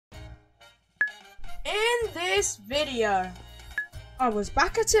In this video, I was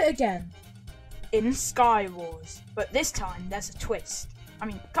back at it again in Skywars, but this time there's a twist. I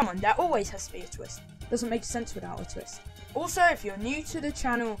mean, come on, there always has to be a twist. Doesn't make sense without a twist. Also, if you're new to the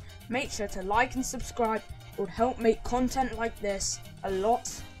channel, make sure to like and subscribe. It would help make content like this a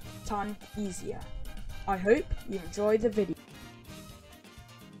ton easier. I hope you enjoy the video.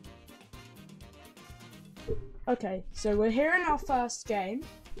 Okay, so we're here in our first game,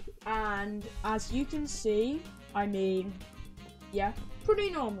 and as you can see, I mean, yeah, pretty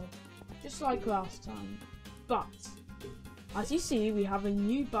normal, just like last time. But, as you see, we have a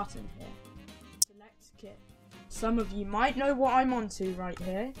new button here, select kit. Some of you might know what I'm onto right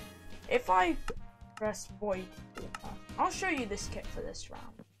here. If I press void, I'll show you this kit for this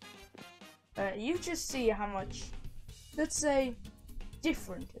round. You just see how much, let's say,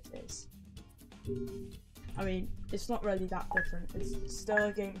 different it is. I mean, it's not really that different. It's still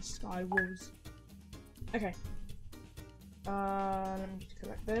a game of Skywars. Okay. Let me just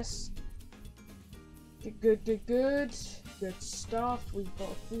collect this. Good stuff. We've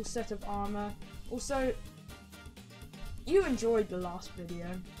got a full set of armor. Also, you enjoyed the last video.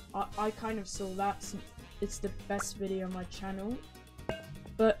 I kind of saw that since it's the best video on my channel.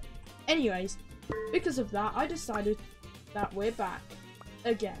 But anyways, because of that, I decided that we're back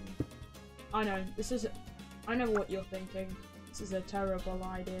again. I know, I know what you're thinking. This is a terrible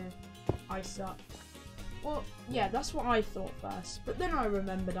idea. I suck. Well, yeah, that's what I thought first. But then I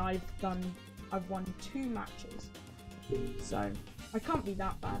remembered I've won 2 matches. So, I can't be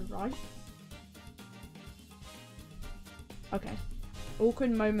that bad, right? Okay.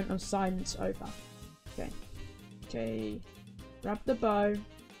 Awkward moment of silence over. Okay. Grab the bow.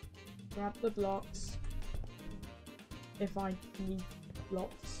 Grab the blocks. If I need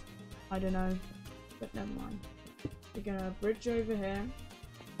blocks. I don't know. But never mind. We're gonna bridge over here.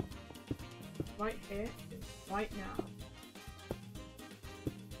 Right here. Right now.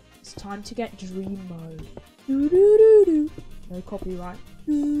 It's time to get dream mode. No copyright.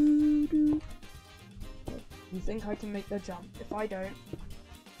 You think I can make the jump? If I don't.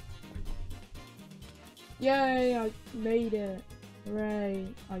 Yay, I made it.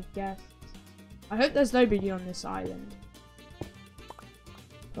 Hooray, I guess. I hope there's nobody on this island.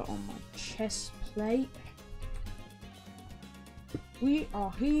 Put on my chest plate. We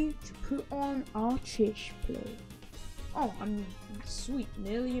are here to put on our chest plate. Oh, I'm sweet,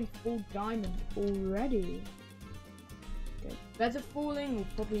 nearly in full diamond already. Okay, feather falling will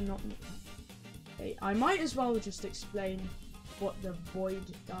probably not. Okay, I might as well just explain what the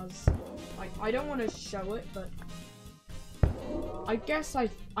void does. I don't want to show it, but I guess I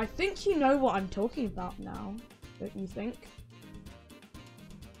think you know what I'm talking about now, don't you think?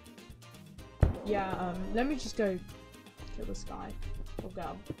 Yeah, let me just go kill this guy. Or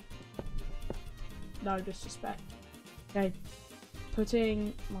girl. No disrespect. Okay.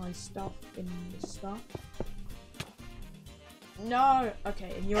 Putting my stuff in the stuff. No!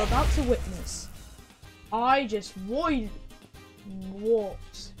 Okay, and you're about to witness. I just void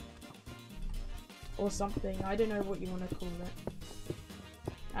warped. Or something. I don't know what you want to call it.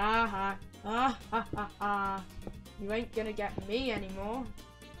 Aha. Ah ha ha ha. You ain't gonna get me anymore.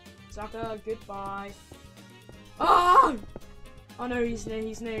 Sucker, goodbye. Oh! Oh no, he's near.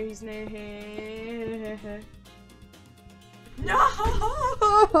 No!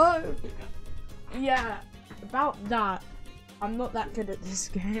 Yeah, about that. I'm not that good at this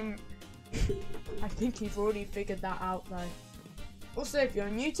game. I think you've already figured that out though. Also, if you're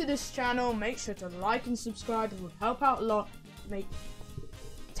new to this channel, make sure to like and subscribe. It would help out a lot to make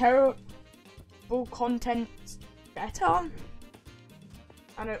terrible content better.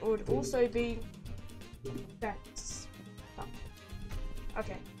 And it would also be best. Oh.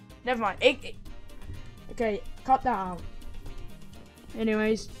 Okay, never mind. Okay, cut that out.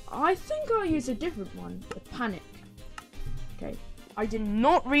 Anyways, I think I'll use a different one. The panic. Okay, I did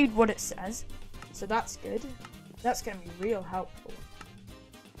not read what it says, so that's good. That's gonna be real helpful.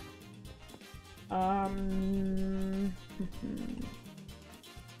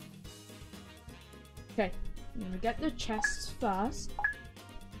 Okay, I'm gonna get the chests first.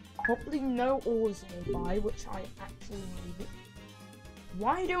 Probably no ores nearby, which I actually need.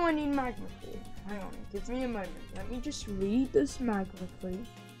 Why do I need magma key? Hang on, give me a moment. Let me just read this magma key.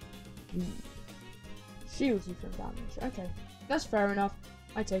 Shields you from damage. Okay, that's fair enough.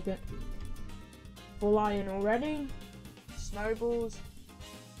 I take it. Full iron already. Snowballs.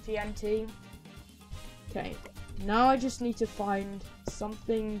 TNT. Okay, now I just need to find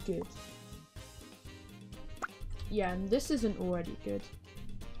something good. Yeah, and this isn't already good.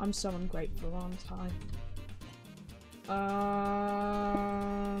 I'm so ungrateful, aren't I?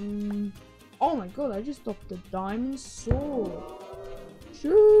 Oh my god, I just dropped the diamond sword.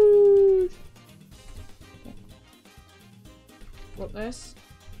 Shoot! Okay. Got this.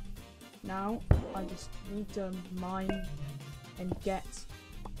 Now, I just need to mine and get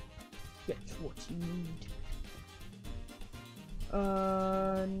what you need.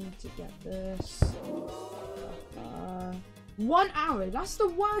 Need to get this. 1 hour. That's the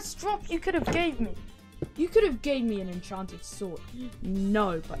worst drop you could have gave me. You could have gave me an enchanted sword.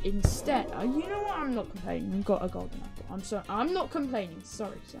 No, but instead, you know what? I'm not complaining. I've got a golden apple. I'm sorry. I'm not complaining.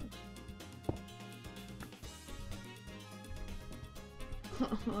 Sorry.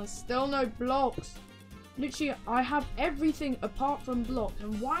 Still no blocks. Literally, I have everything apart from blocks.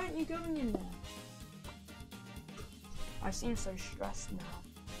 And why aren't you going in there? I seem so stressed now.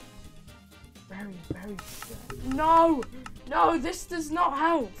 Very, very stressed. No! No, this does not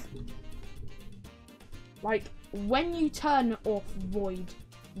help. Like, when you turn off void,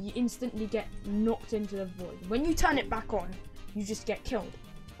 you instantly get knocked into the void. When you turn it back on, you just get killed.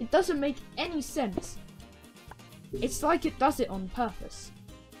 It doesn't make any sense. It's like it does it on purpose.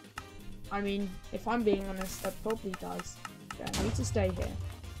 I mean, if I'm being honest, that probably does. Okay, I need to stay here.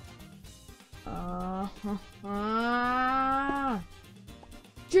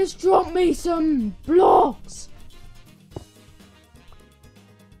 Just drop me some blocks.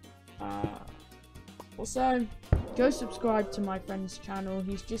 Also, go subscribe to my friend's channel.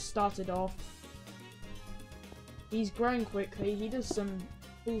 He's just started off. He's growing quickly. He does some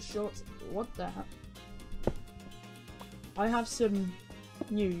cool shorts. What the heck? I have some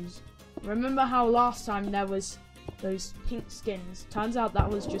news. Remember how last time there was those pink skins? Turns out that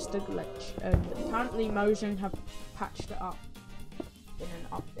was just a glitch, and apparently Mojang have patched it up in an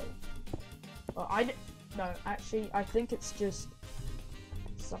update. Well, no, actually, I think it's just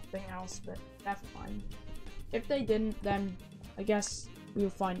something else, but never mind. If they didn't, then I guess we'll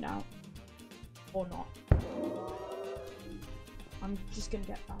find out. Or not. I'm just gonna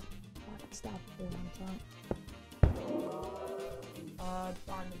get backstabbed for a long time.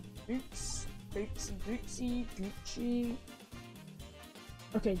 Diamond boots. Bootsy, Gucci.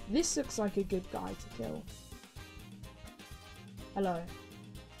 Okay, this looks like a good guy to kill. Hello.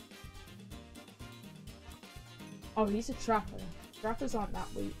 Oh, he's a trapper. Trappers aren't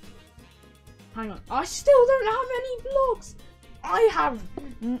that weak. Hang on. I still don't have any blocks. I have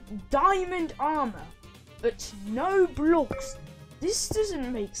diamond armor, but no blocks. This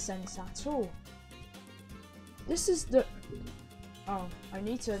doesn't make sense at all. This is the... Oh, I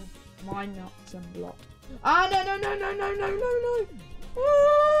need to mine up some blocks. Ah, no.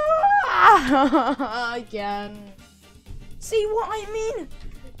 Again. See what I mean?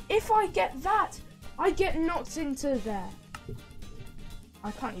 If I get that, I get knocked into there.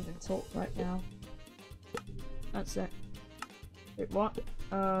 I can't even talk right now. That's it. Wait, what?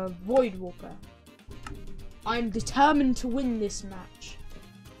 Void Walker. I'm determined to win this match.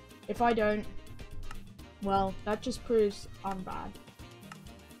 If I don't, well, that just proves I'm bad.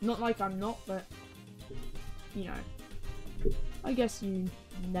 Not like I'm not, but, you know. I guess you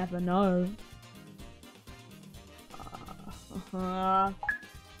never know. Oh.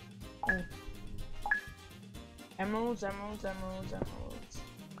 Emeralds.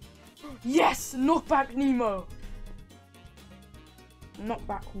 Yes! Knockback Nemo!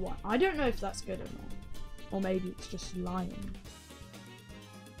 Knockback 1. I don't know if that's good or not. Or maybe it's just lying.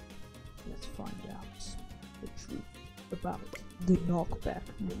 Let's find out the truth about the knockback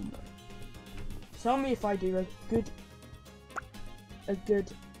Nemo. Tell me if I do a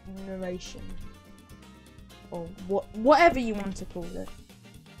good narration. Or whatever you want to call it.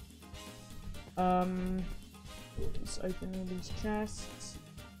 Let's open all these chests.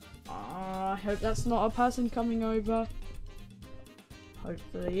 I hope that's not a person coming over.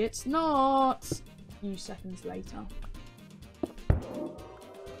 Hopefully it's not. A few seconds later.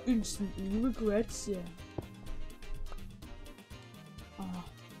 Instantly regrets it.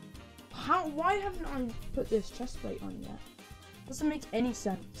 Why haven't I put this chest plate on yet? Doesn't make any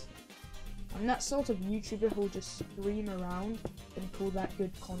sense. I'm that sort of YouTuber who'll just scream around and call that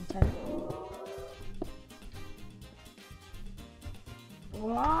good content.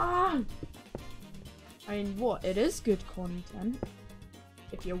 Wow. I mean, what? It is good content.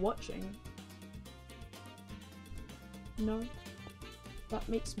 If you're watching. No. That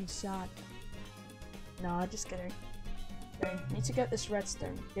makes me sad. Nah, just kidding. Okay, need to get this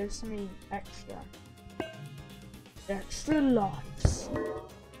redstone. Gives me extra lives.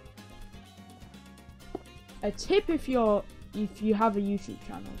 A tip if you have a YouTube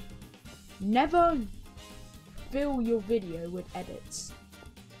channel. Never fill your video with edits.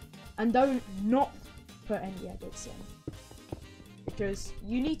 And don't not put any edits in. because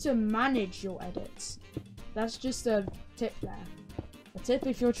you need to manage your edits. That's just a tip there. A tip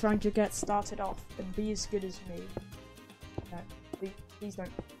if you're trying to get started off and be as good as me. No, please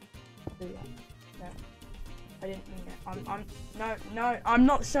don't do that. No, I didn't mean it. No, I'm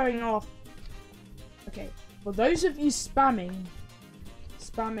not showing off. Okay, for those of you spamming,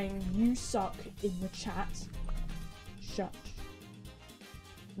 you suck in the chat. Shush.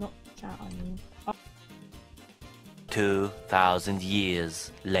 Not chat, I mean. 2,000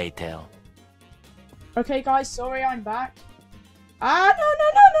 years later. Okay, guys, sorry, I'm back. No.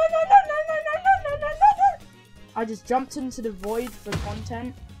 I just jumped into the void for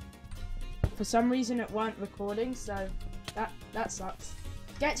content. For some reason, it weren't recording, so that sucks.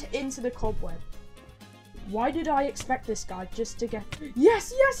 Get into the cobweb. Why did I expect this guy just to get...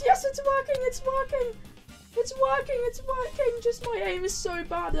 Yes, it's working. Just my aim is so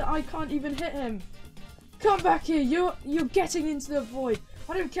bad that I can't even hit him. Come back here, you're getting into the void.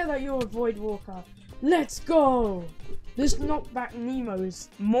 I don't care that you're a void walker. Let's go. This knockback Nemo is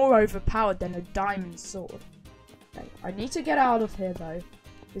more overpowered than a diamond sword. Okay, I need to get out of here though,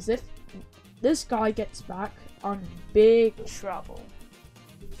 because if this guy gets back, I'm in big trouble.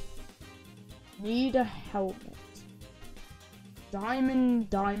 Need a helmet. Diamond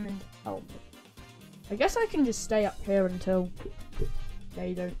helmet. I guess I can just stay up here until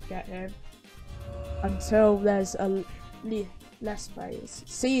they don't get him. Until there's a less players.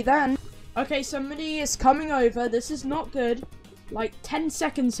 See you then. Okay, somebody is coming over. This is not good. Like 10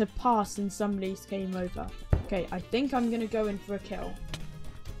 seconds have passed and somebody's came over. Okay, I think I'm gonna go in for a kill.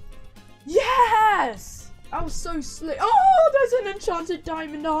 Yes! I was so slick. Oh, there's an enchanted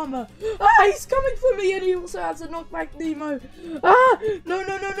diamond armor. Ah, he's coming for me, and he also has a knockback Nemo. Ah, no.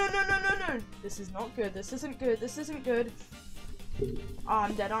 This is not good. This isn't good. Oh,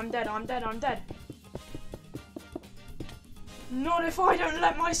 I'm dead. Not if I don't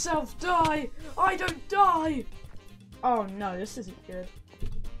let myself die. I don't die. Oh no, this isn't good.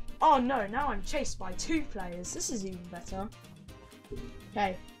 Oh no, now I'm chased by 2 players. This is even better.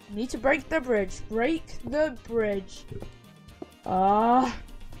 Okay. Need to break the bridge.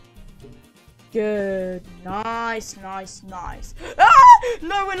 Good. Nice. Ah!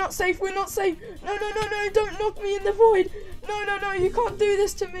 No, we're not safe. No. Don't knock me in the void. No. You can't do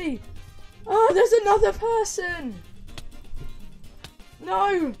this to me. Oh, there's another person.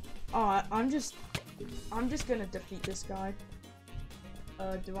 No. Oh, I'm just gonna defeat this guy.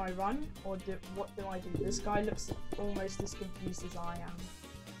 Do I run or what do I do? This guy looks almost as confused as I am.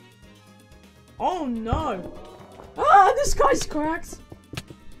 Oh no! Ah, this guy's cracked!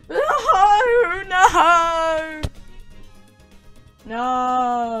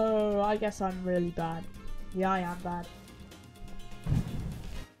 No! I guess I'm really bad. Yeah, I am bad.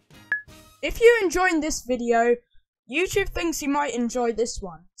 If you enjoyed this video, YouTube thinks you might enjoy this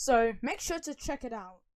one, so make sure to check it out.